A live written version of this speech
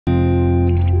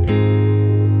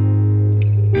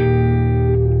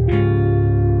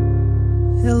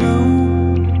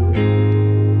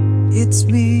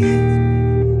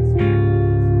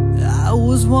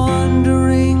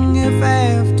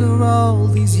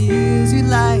years you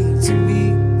lied to me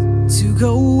to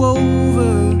go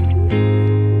over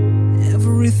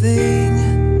everything.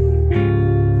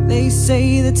 They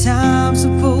say that time's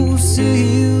supposed to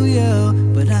heal you,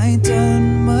 but I ain't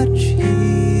done much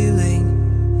healing.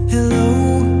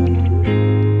 Hello,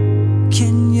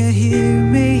 can you hear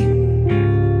me?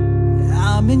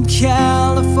 I'm in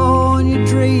California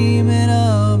dreaming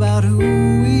about who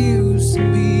we used to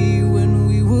be when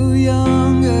we were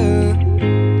younger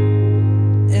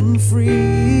and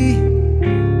free.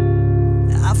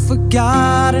 I've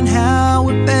forgotten how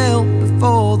it felt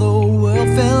before the world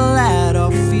fell at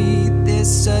our feet.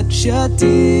 There's such a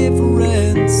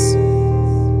difference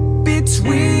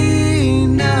between